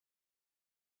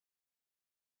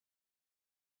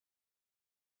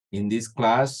In this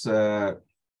class,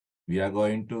 we are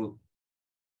going to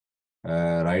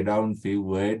write down few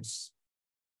words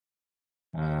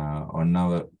on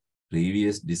our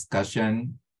previous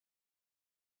discussion.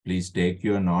 Please take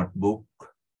your notebook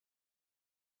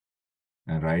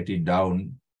and write it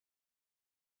down.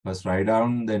 First, write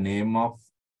down the name of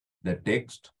the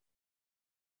text.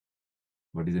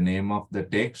 What is the name of the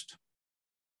text?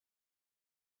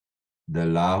 The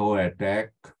Lahore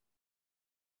attack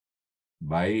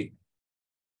by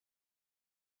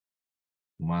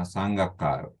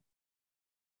Sangakkara.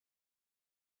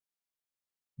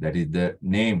 That is the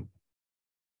name.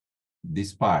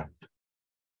 This part.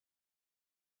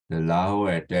 The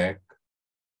Lahore attack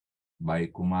by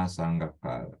Kumar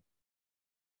Sangakkara.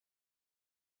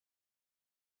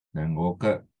 දැන් ඕක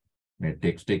මේ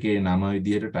text එකේ නම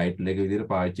විදිහට title එක විදිහට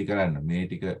පාවිච්චි කරන්න. මේ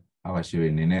ටික අවශ්‍ය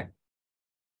වෙන්නේ නැහැ.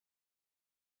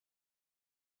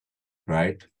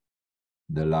 Right?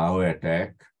 The Lahore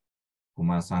attack,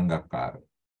 Kumar Sangakkara.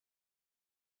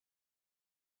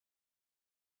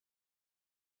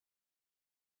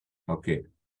 Okay.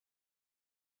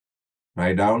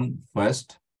 Write down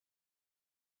first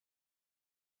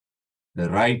the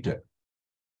writer.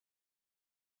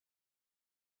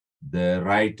 The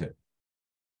writer.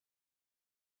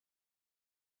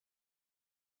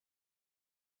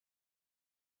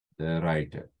 The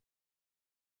writer.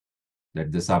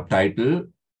 That's the subtitle.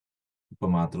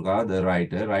 Upamatruka, the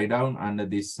writer. Write down under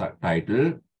this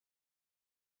title.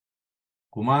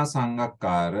 Kumar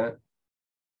Sangakkara.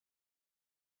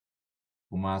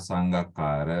 Kumar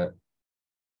Sangakkara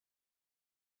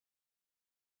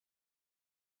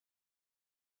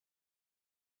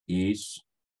is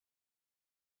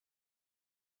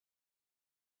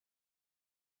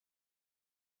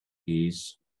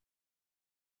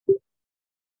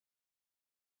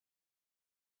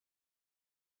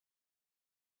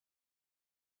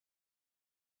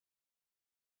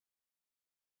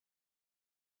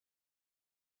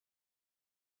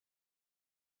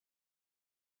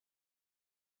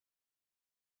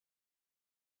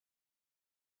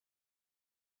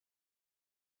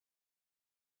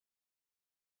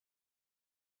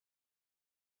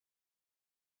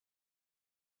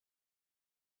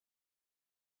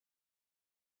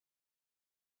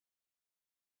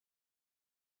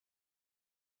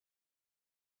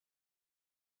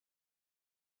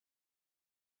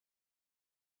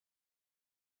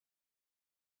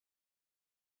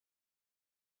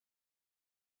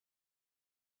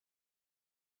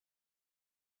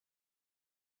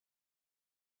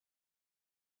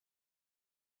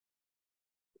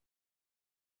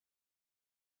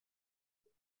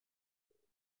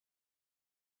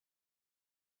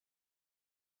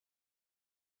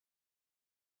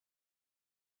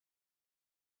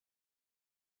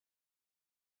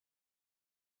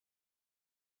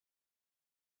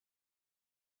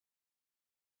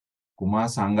Kumar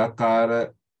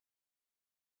Sangakkara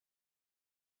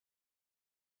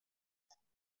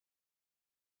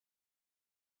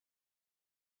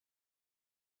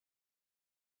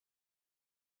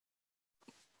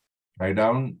write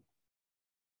down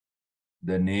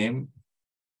the name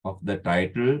of the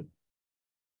title,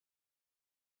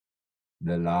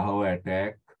 The Lahore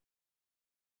attack,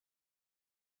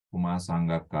 Kumar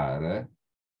Sangakkara.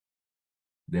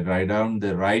 Then write down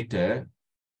the writer,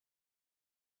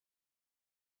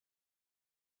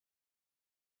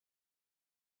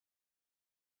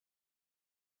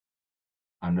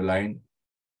 underline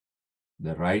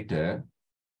the writer.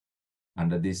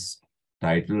 Under this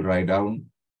title, write down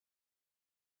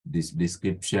this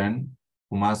description.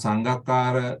 Kumar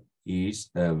Sangakkara is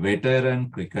a veteran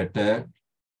cricketer.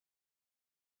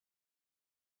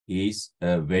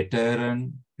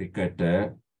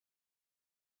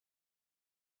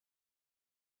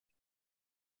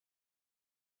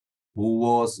 Who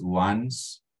was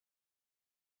once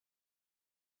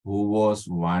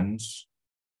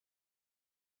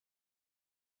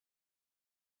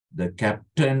the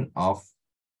captain of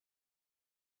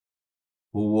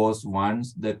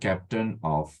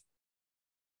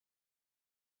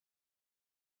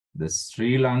the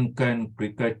Sri Lankan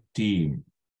cricket team.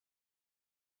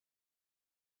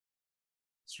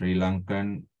 Sri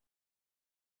Lankan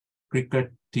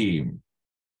cricket team.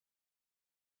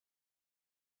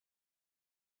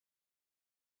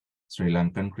 Sri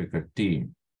Lankan cricket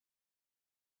team.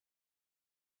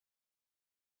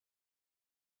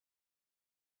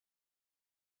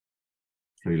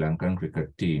 Sri Lankan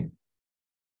cricket team.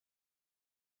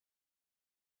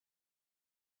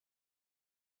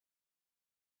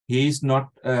 He is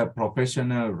not a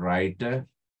professional writer.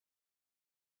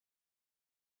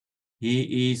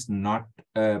 He is not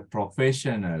a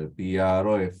professional.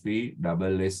 Professional.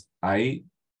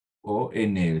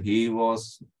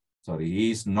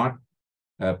 He is not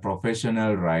a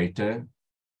professional writer.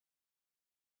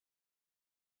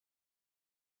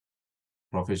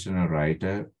 Professional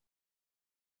writer.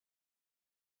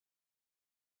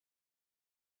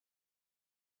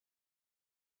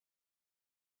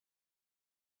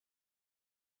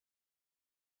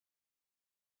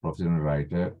 Professional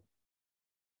writer.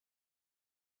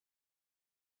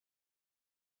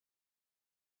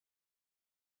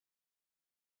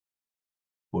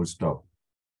 Full stop.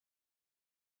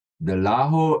 The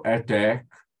Lahore attack.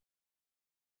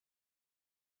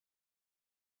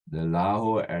 The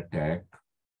Lahore attack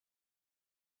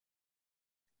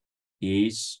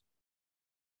is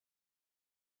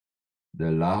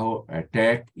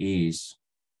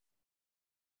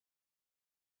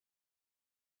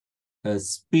a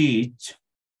speech,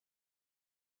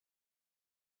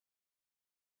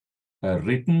 a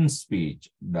written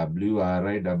speech,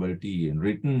 WRITT,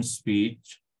 written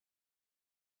speech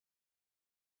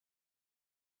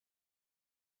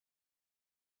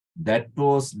that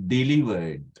was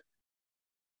delivered.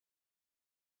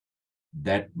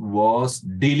 That was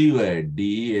delivered,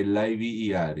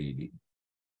 DELIVERED.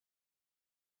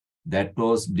 That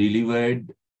was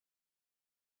delivered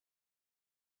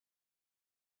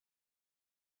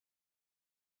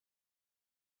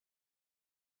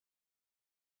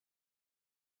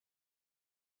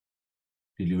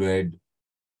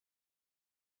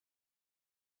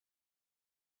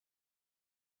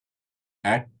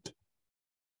at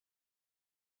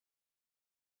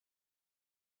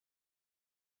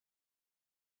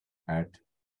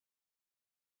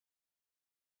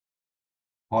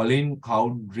Colin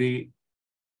Cowdrey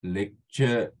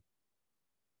lecture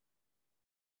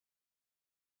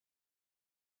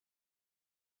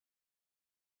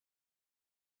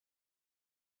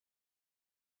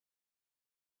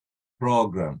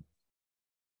program.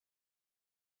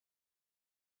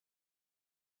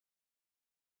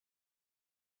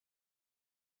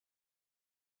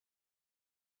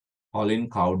 Colin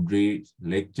Cowdrey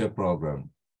lecture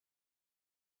program.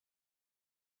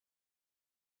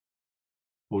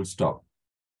 Full stop.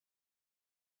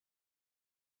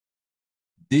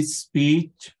 This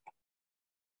speech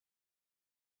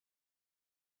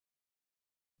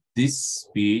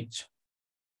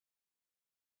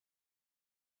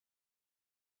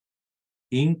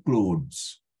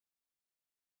includes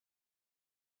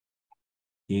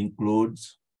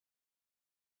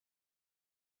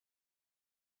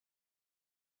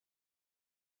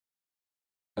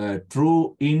a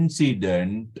true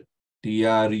incident,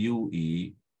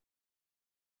 TRUE,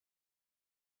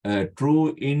 a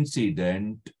true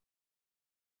incident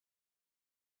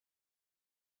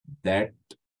that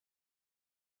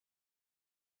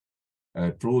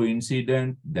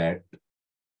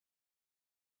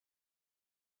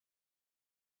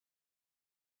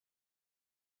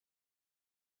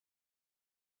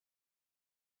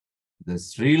the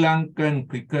Sri Lankan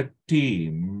cricket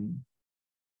team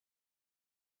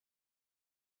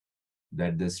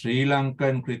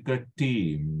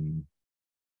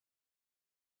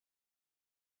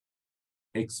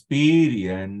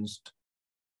experienced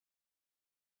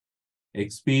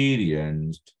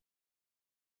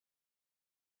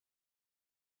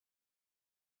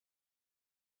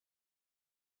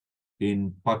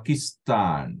in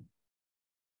Pakistan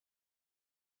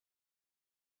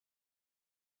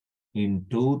in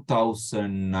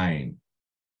 2009.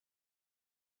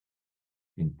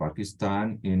 In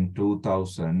Pakistan in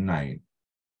 2009.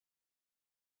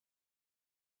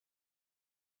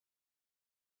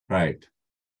 Right.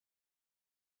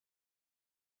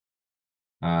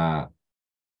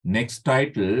 Next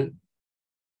title.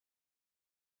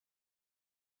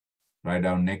 Write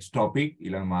down next topic.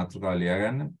 Ilang matruka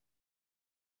liyagan.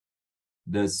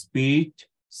 The speech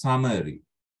summary.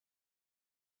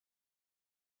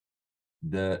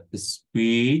 The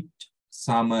speech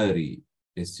summary.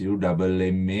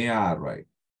 SUMMARY.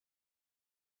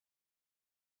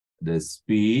 The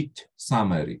speech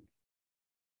summary.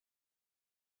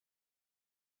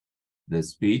 The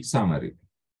speech summary.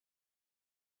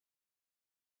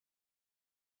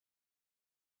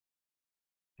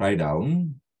 Write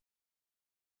down.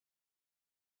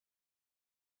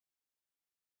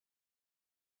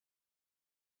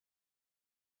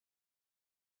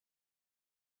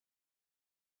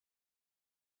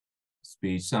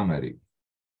 Speech summary.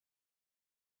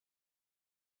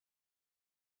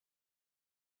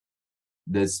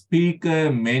 The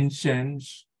speaker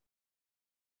mentions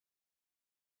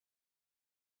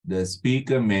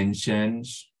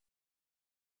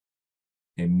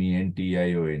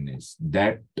M-E-N-T-I-O-N-S.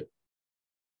 That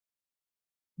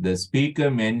the speaker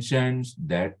mentions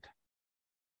that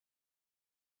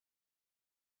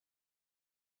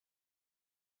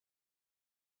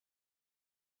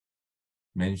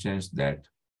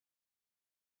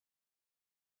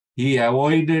he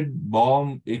avoided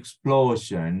bomb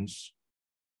explosions.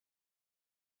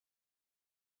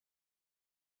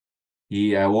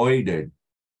 He avoided,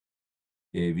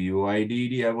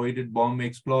 A-V-O-I-D-D, avoided bomb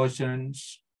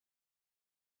explosions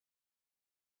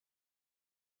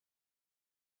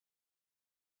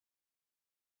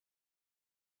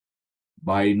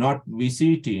by not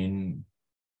visiting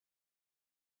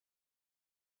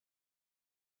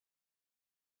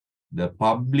the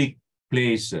public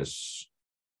places.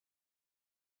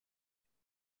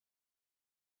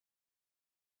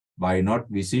 By not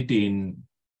visiting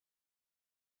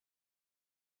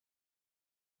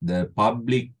the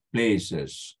public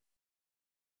places.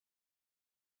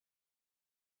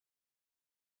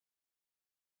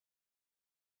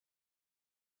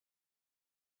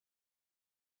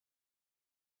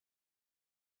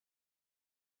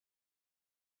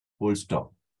 Full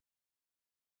stop.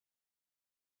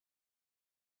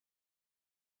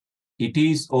 It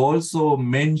is also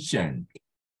mentioned.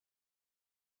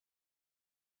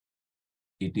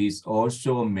 It is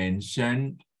also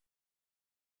mentioned,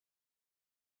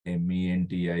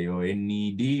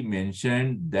 M-E-N-T-I-O-N-E-D,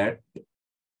 mentioned that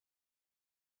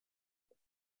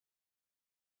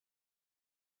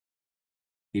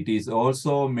it is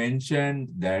also mentioned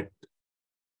that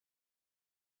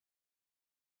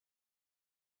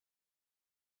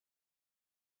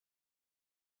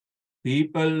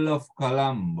people of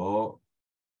Colombo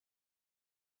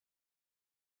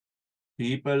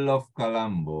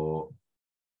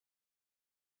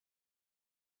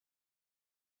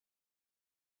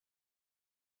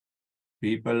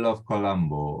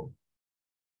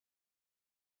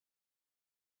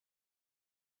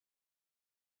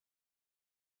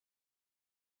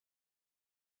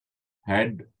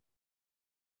had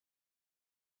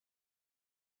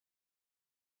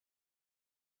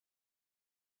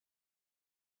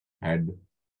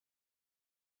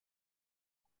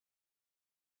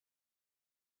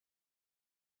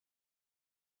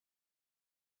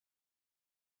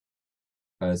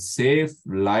a safe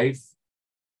life,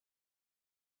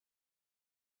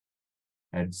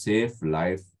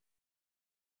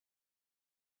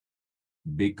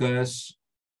 because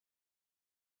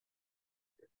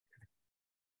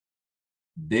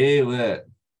they were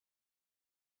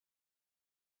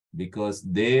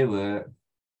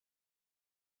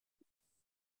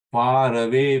far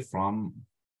away from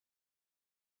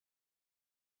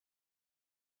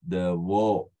the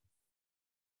war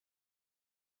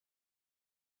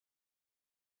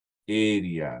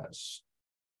areas.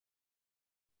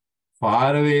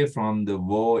 Far away from the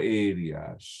war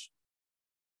areas.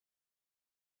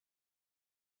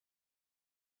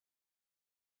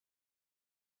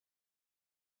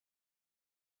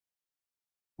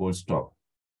 Full stop.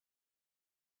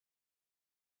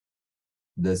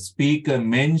 The speaker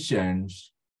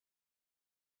mentions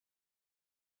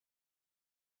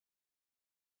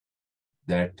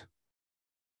that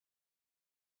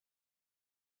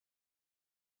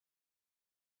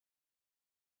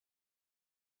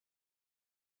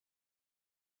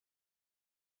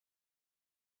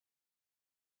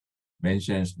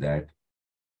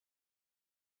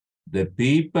the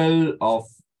people of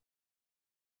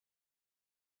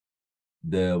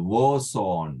the war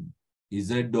zone,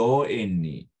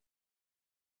 Z-O-N-E,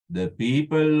 the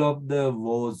people of the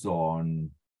war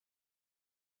zone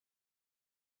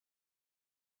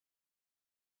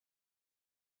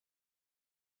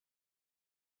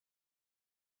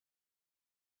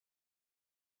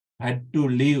had to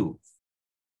live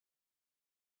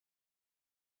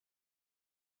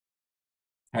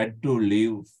a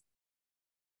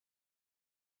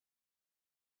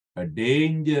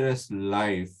dangerous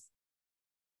life,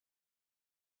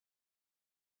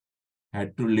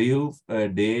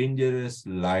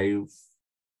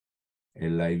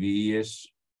 L-I-V-E-S,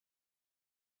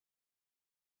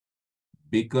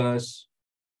 because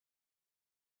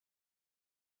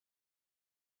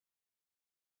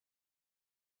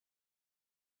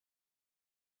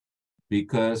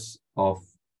of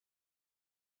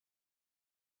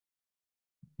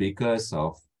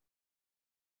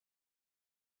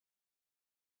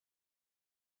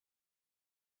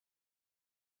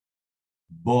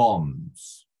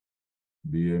bombs,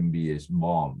 B-O-M-B-S,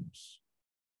 bombs,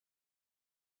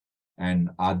 and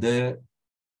other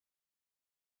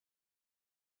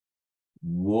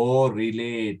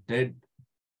war-related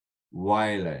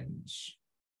violence.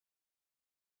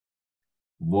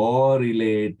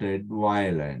 war-related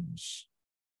violence.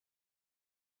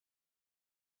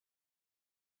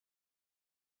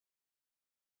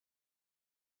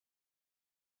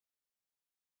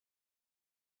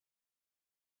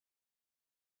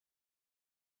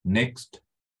 Next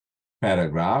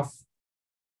paragraph.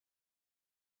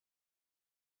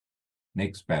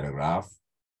 Next paragraph.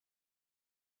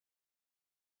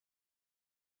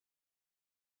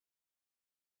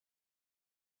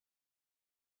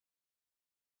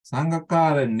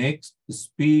 Sangakkara next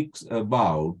speaks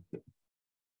about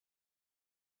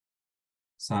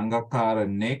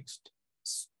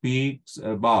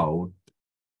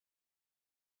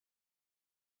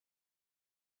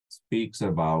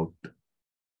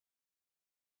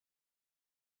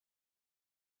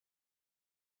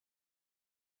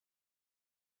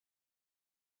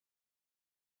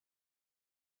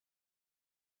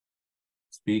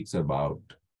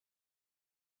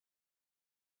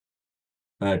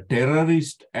a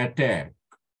terrorist attack.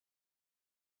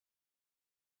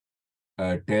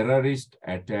 A terrorist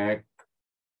attack,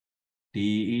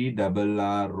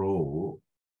 T-E-R-R-O,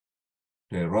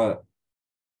 terror,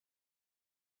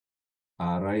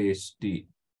 R-I-S-T,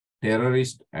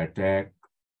 terrorist attack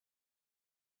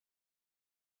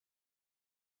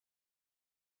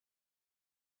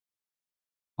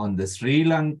on the Sri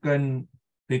Lankan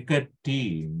cricket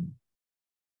team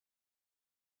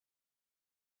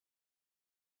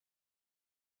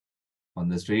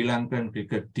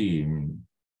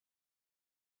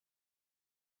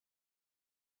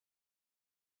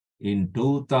in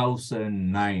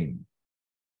 2009.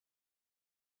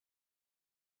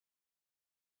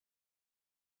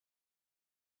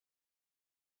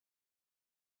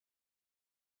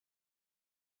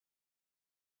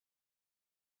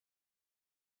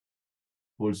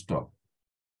 Full stop.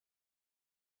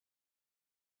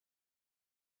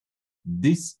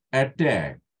 This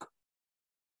attack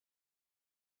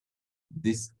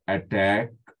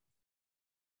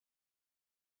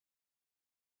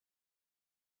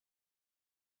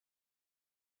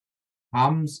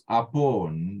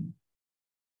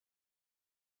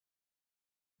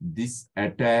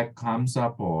comes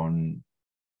upon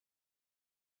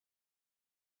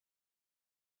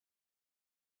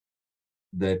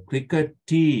the cricket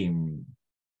team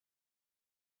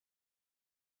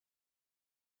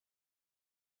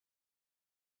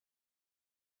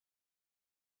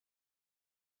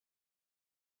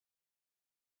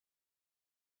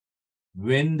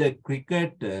when the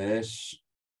cricketers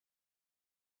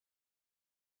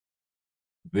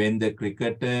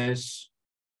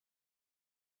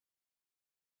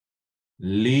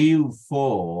leave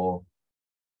for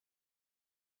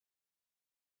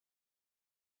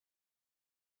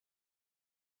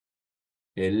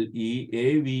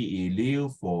L-E-A-V-E,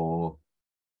 leave for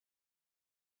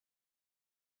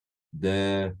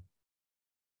the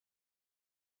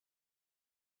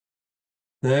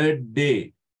third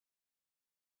day.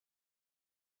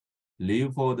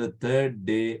 Leave for the third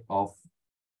day of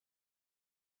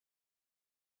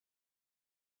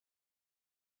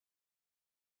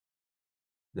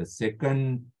the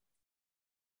second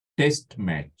test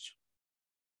match.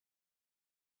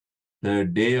 The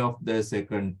day of the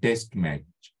second test match.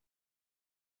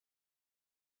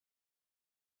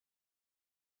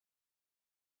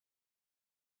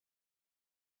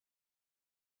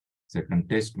 Second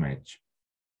test match.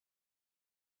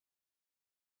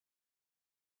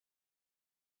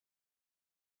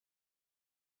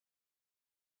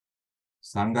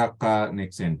 Sangakkara,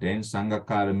 next sentence,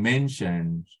 Sangakkara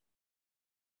mentions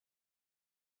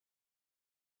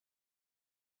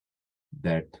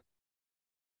that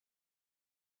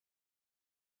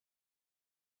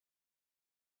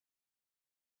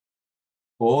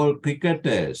all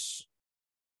cricketers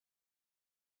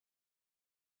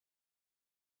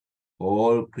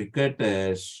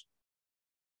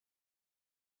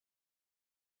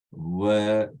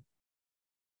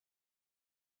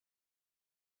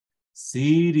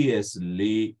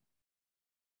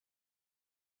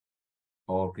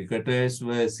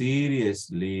were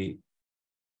seriously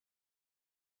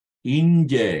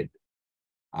injured.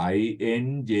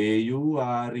 I-N-J-U-R-E-D.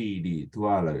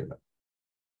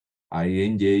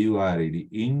 I-N-J-U-R-E-D.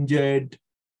 Injured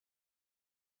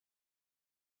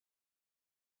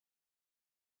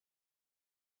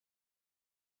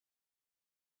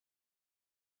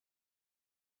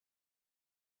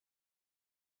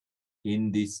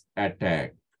in this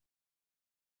attack.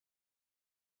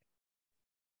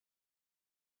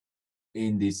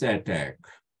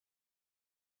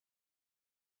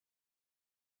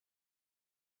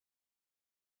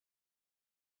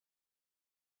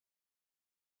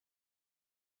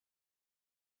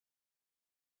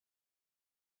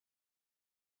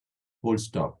 Full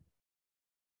stop.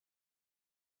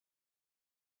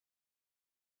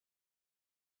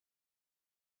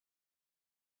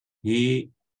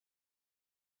 He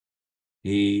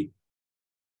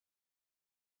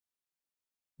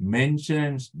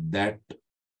mentions that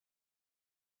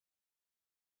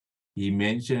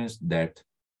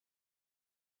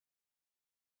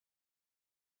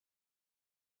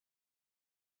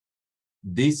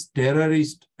this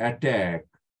terrorist attack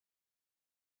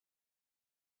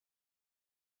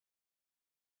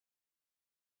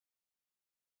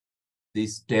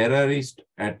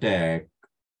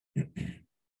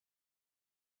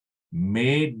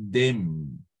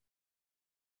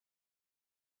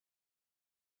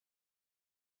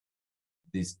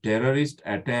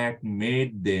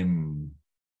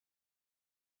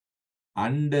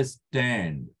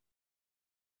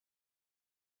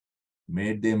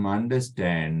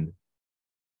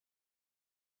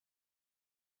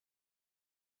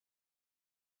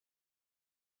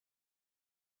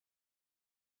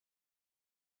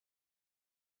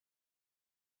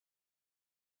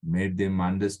made them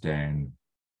understand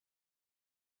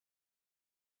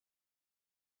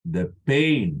the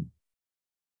pain,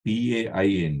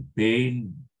 P-A-I-N,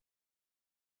 pain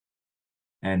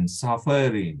and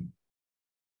suffering,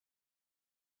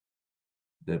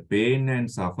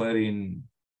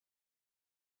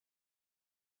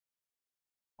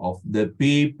 of the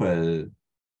people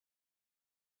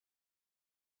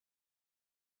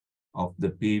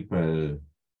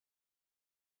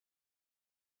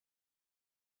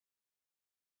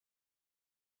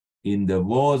in the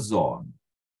war zone,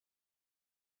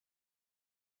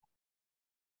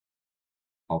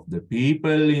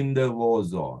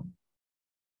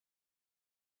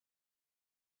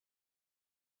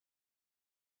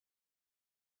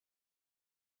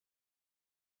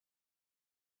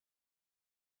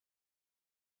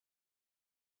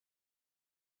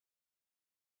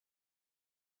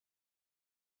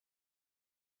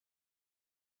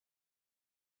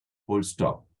 full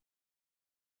stop.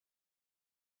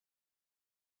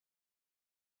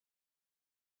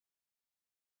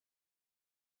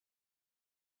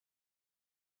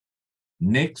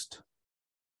 Next,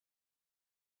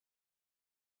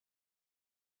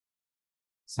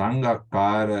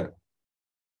 Sangakkara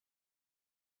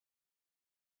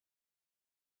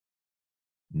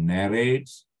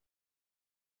narrates,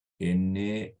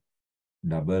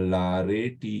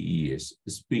 Narrates,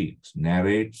 speaks,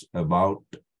 narrates about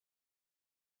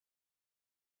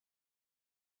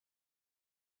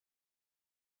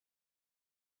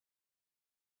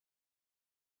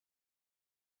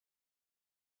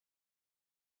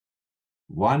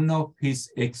one of his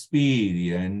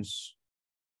experience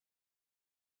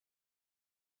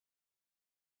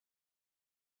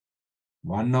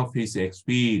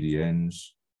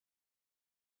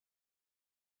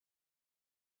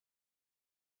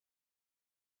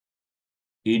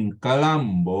in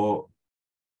Colombo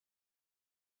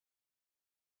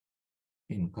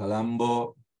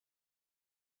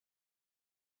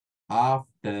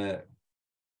after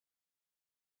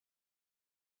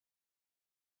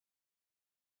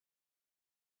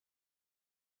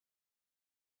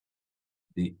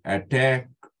the attack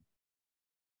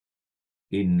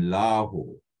in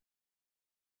Lahore.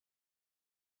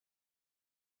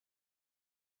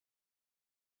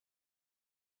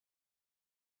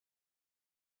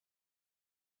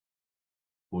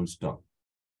 Full stop.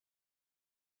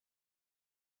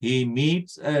 He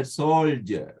meets a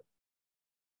soldier.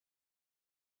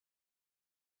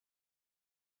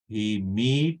 He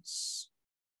meets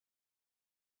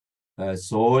a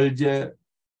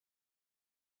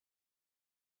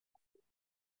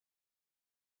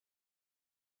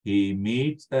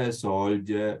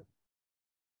soldier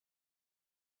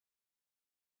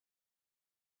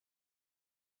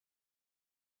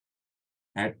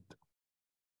at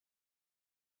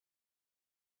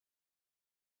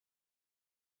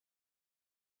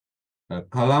a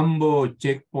Colombo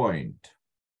checkpoint.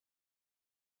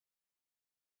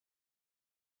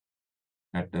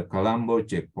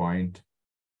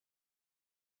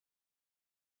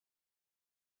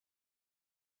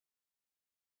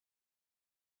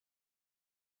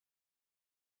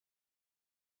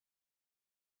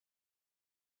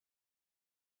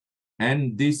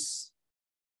 And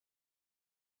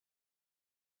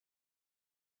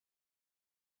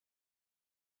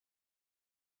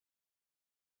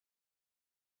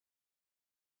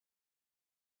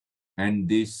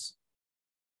this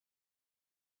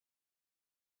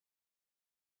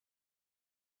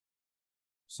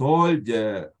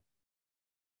soldier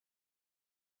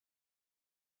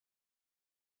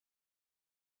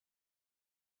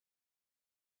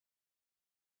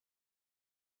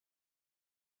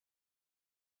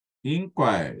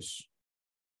inquires,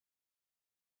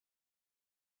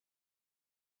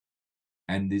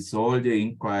 and the soldier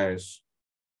inquires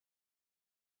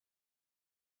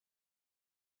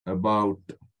about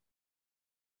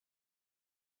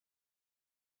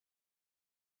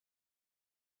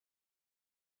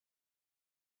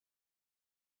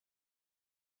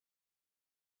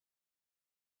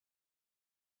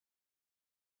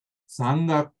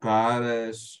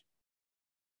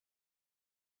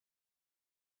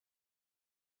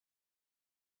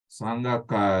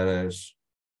Sangakkara's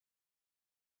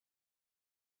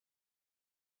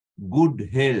good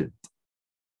health,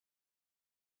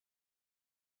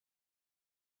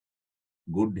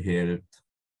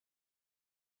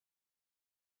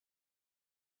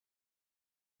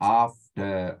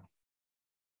 after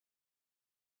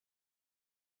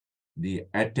the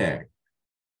attack.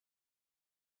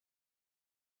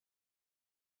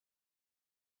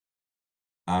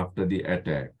 After the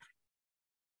attack.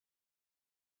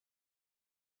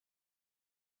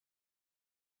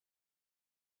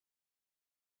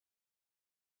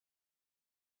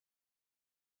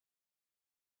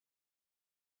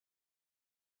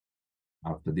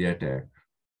 After the attack.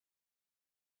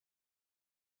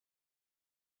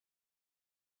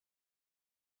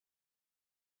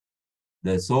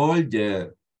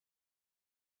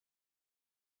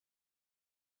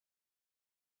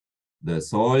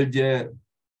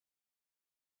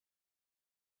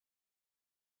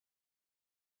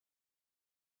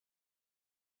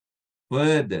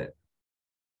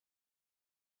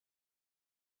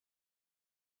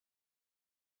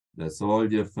 The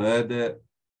soldier further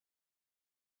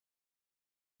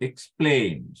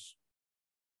explains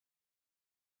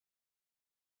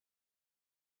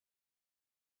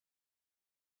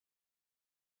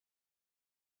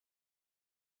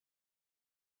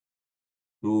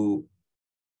to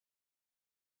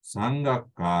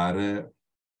Sangakkara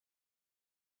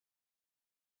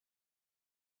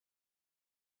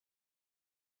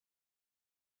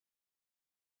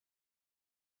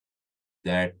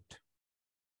that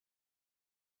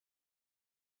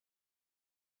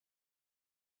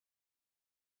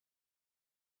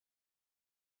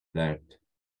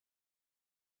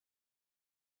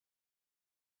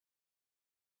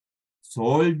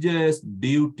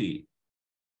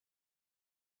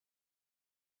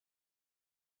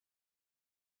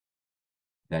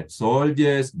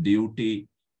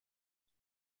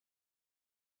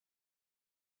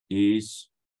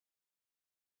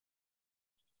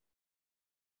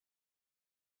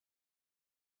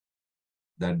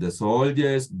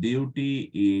soldier's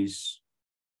duty is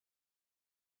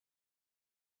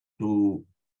to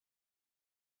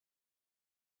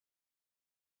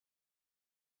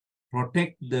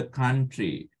protect the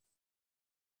country.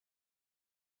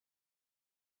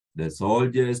 The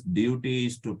soldier's duty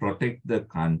is to protect the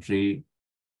country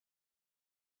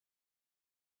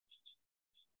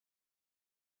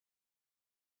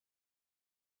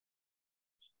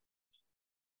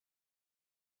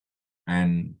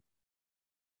and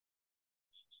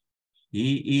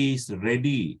he is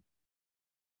ready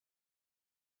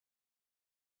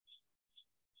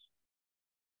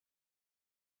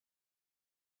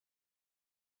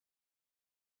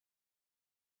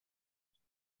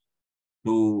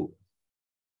to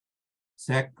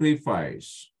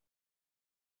sacrifice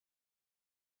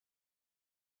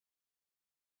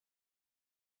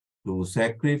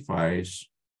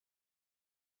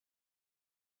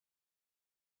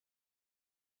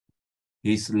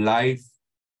his life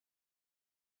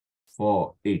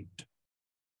for it.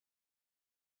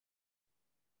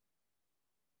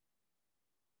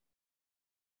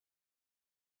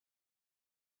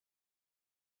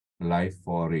 Life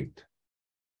for it.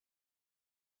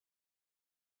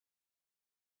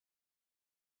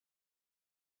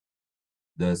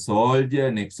 The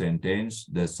soldier, next sentence,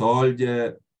 the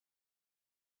soldier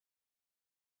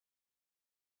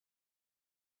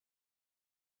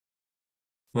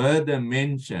further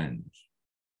mentions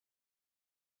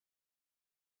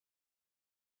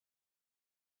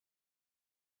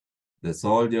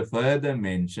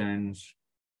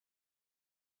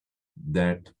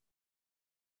that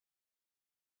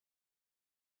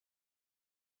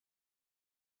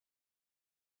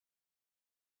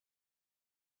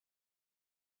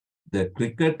the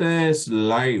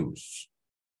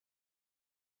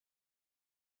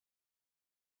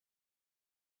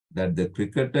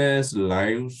cricketers'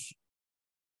 lives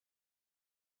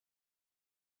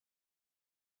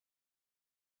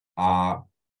are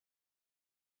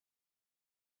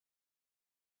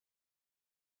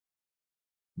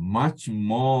much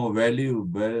more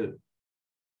valuable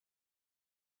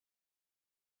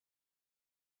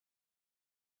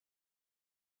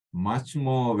much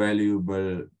more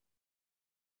valuable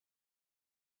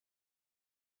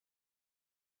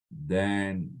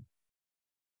than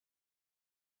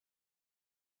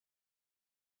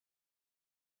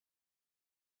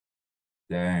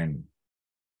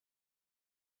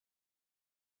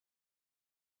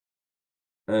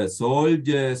a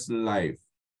soldier's life.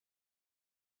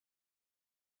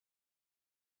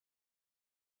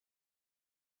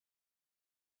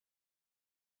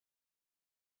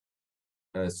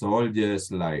 A soldier's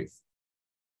life.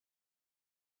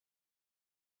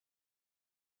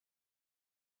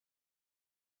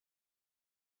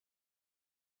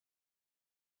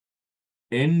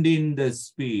 Ending the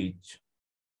speech.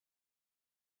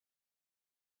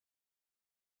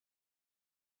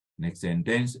 Next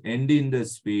sentence, ending the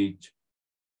speech.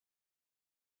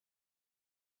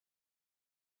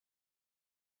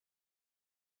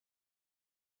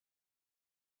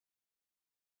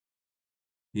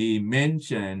 He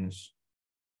mentions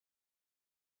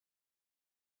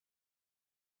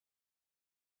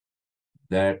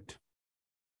that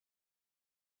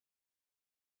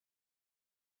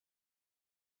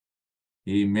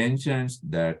he mentions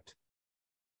that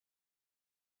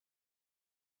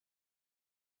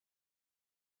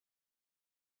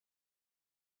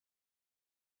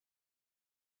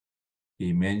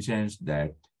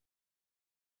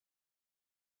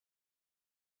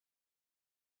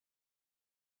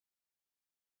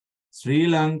Sri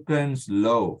Lankans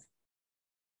love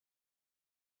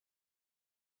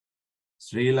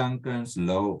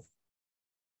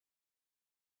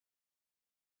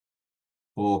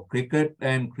for cricket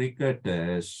and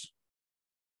cricketers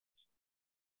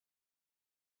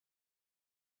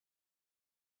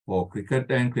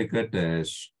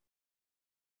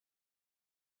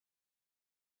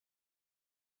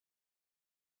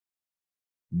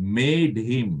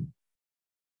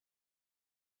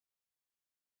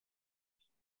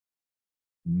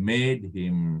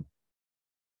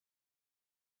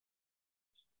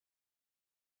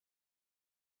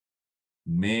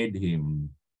made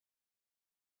him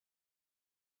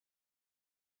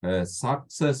a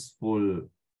successful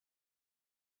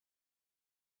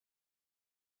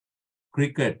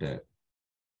cricketer.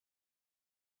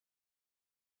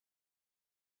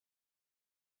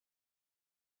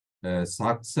 A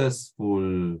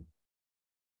successful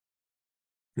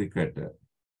cricketer.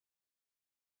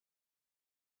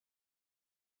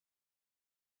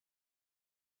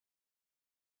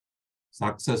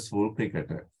 Successful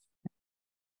cricketer.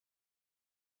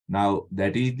 Now,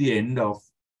 that is the end of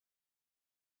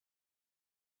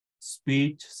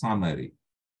speech summary.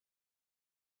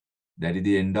 That is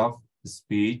the end of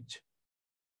speech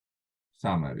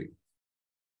summary.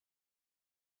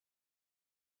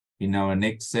 In our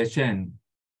next session,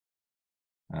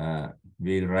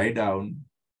 we'll write down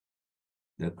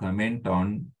the comment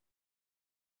on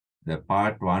the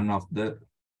part 1 of the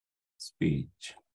speech.